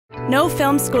No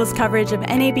Film School's coverage of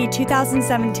NAB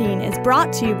 2017 is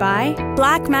brought to you by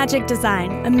Blackmagic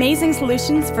Design, amazing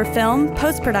solutions for film,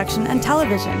 post-production, and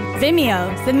television.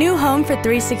 Vimeo, the new home for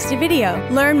 360 video.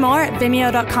 Learn more at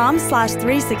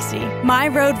vimeo.com/360. My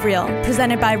Rode Reel,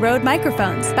 presented by Rode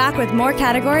Microphones. Back with more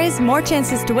categories, more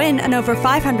chances to win, and over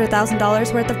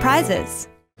 $500,000 worth of prizes.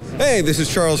 Hey, this is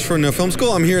Charles from No Film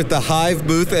School. I'm here at the Hive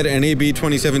booth at NAB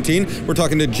 2017. We're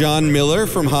talking to John Miller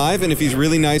from Hive, and if he's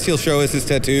really nice, he'll show us his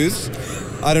tattoos.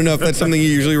 I don't know if that's something you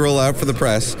usually roll out for the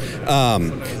press.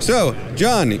 So,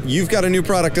 John, you've got a new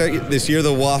product out this year,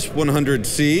 the Wasp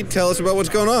 100C. Tell us about what's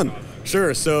going on.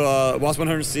 Sure, so Wasp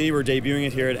 100C, we're debuting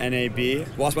it here at NAB.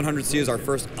 Wasp 100C is our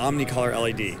first Omni-Color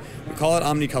LED. We call it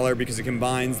Omni-Color because it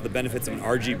combines the benefits of an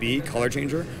RGB color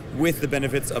changer with the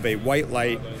benefits of a white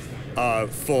light,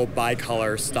 full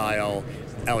bicolor style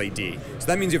LED. So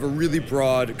that means you have a really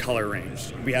broad color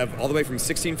range. We have all the way from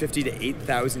 1650 to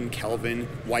 8000 Kelvin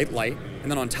white light, and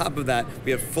then on top of that,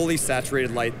 we have fully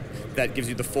saturated light that gives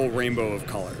you the full rainbow of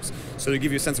colors. So to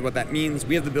give you a sense of what that means,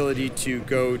 we have the ability to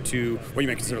go to what you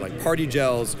might consider like party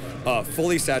gels,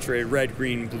 fully saturated red,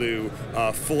 green, blue,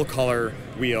 full color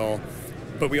wheel,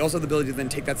 but we also have the ability to then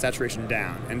take that saturation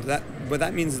down. And what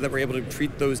that means is that we're able to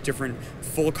treat those different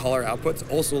full color outputs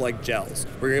also like gels,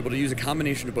 where you're able to use a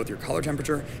combination of both your color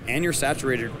temperature and your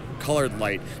saturated colored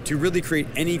light to really create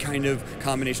any kind of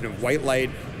combination of white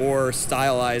light or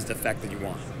stylized effect that you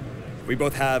want. We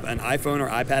both have an iPhone or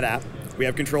iPad app. We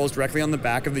have controls directly on the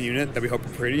back of the unit that we hope are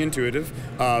pretty intuitive.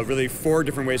 Really 4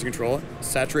 different ways to control it: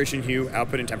 saturation, hue,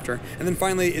 output, and temperature. And then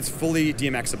finally, it's fully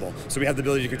DMXable. So we have the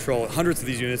ability to control hundreds of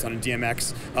these units on a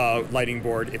DMX lighting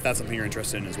board if that's something you're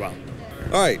interested in as well.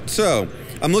 All right, so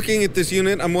I'm looking at this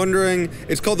unit. I'm wondering,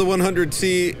 it's called the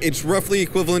 100C. It's roughly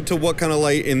equivalent to what kind of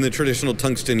light in the traditional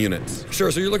tungsten units?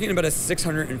 Sure, so you're looking at about a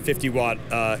 650 watt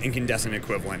incandescent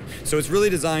equivalent. So it's really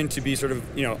designed to be sort of,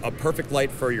 a perfect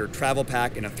light for your travel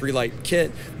pack in a 3-light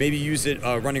kit. Maybe use it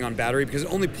running on battery because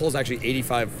it only pulls actually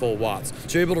 85 full watts.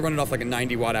 So you're able to run it off like a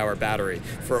 90 watt hour battery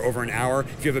for over an hour.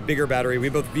 If you have a bigger battery, we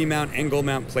have both V-mount and gold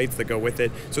mount plates that go with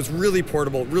it. So it's really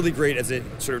portable, really great as a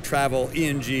sort of travel,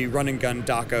 ENG, run and gun,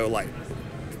 DACO light.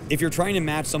 If you're trying to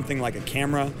match something like a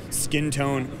camera, skin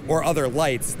tone, or other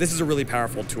lights, this is a really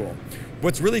powerful tool.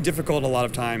 What's really difficult a lot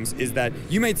of times is that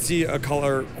you might see a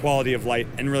color quality of light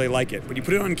and really like it, but you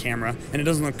put it on camera and it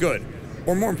doesn't look good.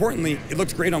 Or more importantly, it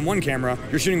looks great on one camera,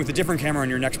 you're shooting with a different camera on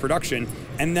your next production,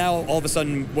 and now all of a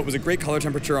sudden what was a great color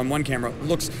temperature on one camera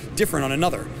looks different on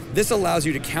another. This allows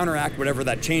you to counteract whatever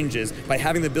that change is by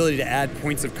having the ability to add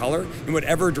points of color in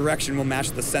whatever direction will match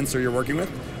the sensor you're working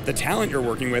with, the talent you're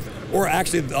working with, or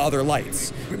actually the other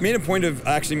lights. We made a point of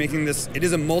actually making this, it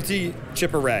is a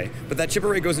multi-chip array, but that chip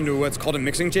array goes into what's called a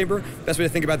mixing chamber. Best way to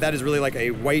think about that is really like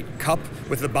a white cup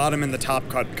with the bottom and the top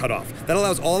cut off. That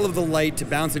allows all of the light to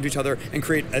bounce into each other and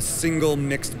create a single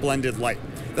mixed blended light.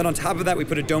 Then on top of that, we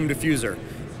put a dome diffuser.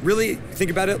 Really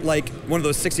think about it like one of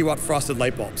those 60 watt frosted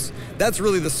light bulbs. That's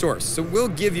really the source. So we'll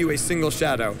give you a single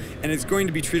shadow and it's going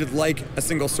to be treated like a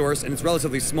single source and it's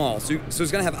relatively small. So it's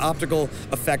going to have optical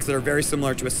effects that are very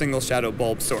similar to a single shadow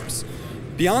bulb source.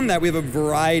 Beyond that, we have a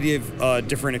variety of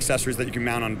different accessories that you can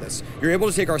mount on this. You're able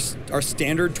to take our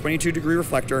standard 22-degree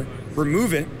reflector,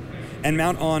 remove it, and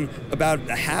mount on about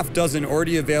a half dozen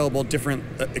already available different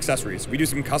accessories. We do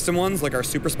some custom ones like our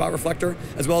Super Spot reflector,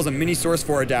 as well as a mini Source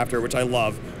 4 adapter, which I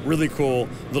love. Really cool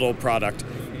little product.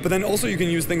 But then also you can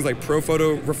use things like Pro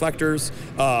Photo reflectors,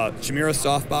 Chimera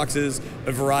softboxes,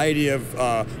 a variety of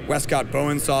Westcott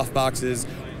Bowen softboxes.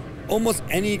 Almost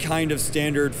any kind of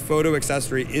standard photo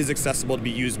accessory is accessible to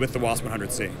be used with the Wasp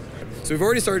 100C. So we've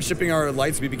already started shipping our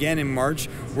lights. We began in March.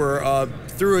 We're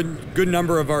through a good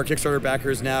number of our Kickstarter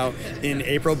backers now in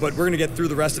April, but we're going to get through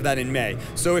the rest of that in May.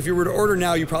 So if you were to order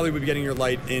now, you probably would be getting your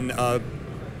light in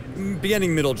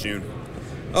beginning middle June.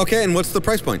 Okay, and what's the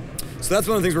price point? So that's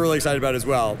one of the things we're really excited about as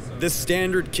well. This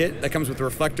standard kit that comes with the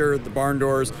reflector, the barn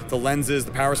doors, the lenses,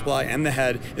 the power supply, and the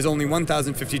head is only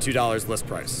 $1,052 list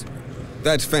price.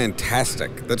 That's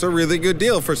fantastic. That's a really good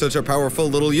deal for such a powerful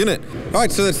little unit. All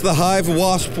right, so that's the Hive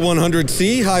Wasp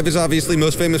 100C. Hive is obviously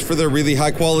most famous for their really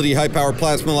high-quality, high-power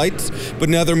plasma lights, but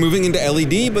now they're moving into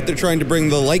LED, but they're trying to bring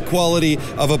the light quality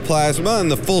of a plasma and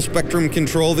the full spectrum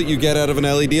control that you get out of an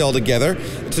LED all together.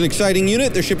 It's an exciting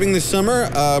unit. They're shipping this summer.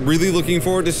 Really looking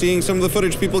forward to seeing some of the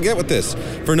footage people get with this.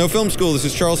 For No Film School, this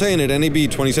is Charles Hain at NAB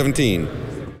 2017.